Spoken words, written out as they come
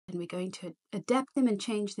and we're going to adapt them and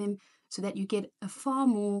change them so that you get a far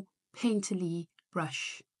more painterly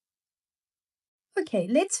brush. Okay,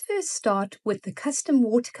 let's first start with the custom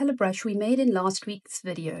watercolor brush we made in last week's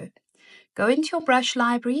video. Go into your brush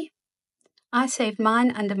library. I saved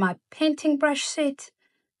mine under my painting brush set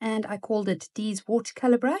and I called it Dee's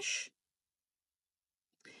watercolor brush.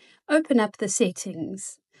 Open up the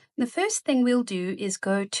settings. The first thing we'll do is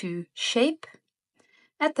go to Shape.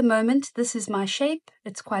 At the moment, this is my shape.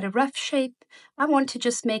 It's quite a rough shape. I want to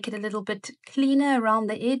just make it a little bit cleaner around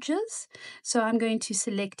the edges. So I'm going to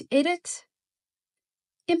select Edit,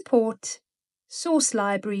 Import, Source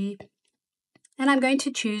Library, and I'm going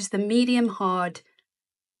to choose the medium hard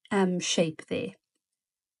shape there.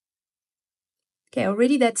 Okay,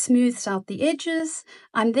 already that smooths out the edges.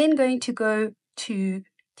 I'm then going to go to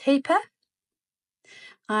Taper.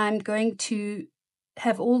 I'm going to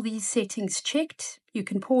have all these settings checked. You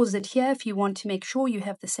can pause it here if you want to make sure you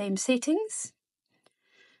have the same settings.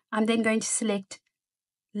 I'm then going to select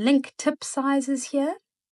link tip sizes here.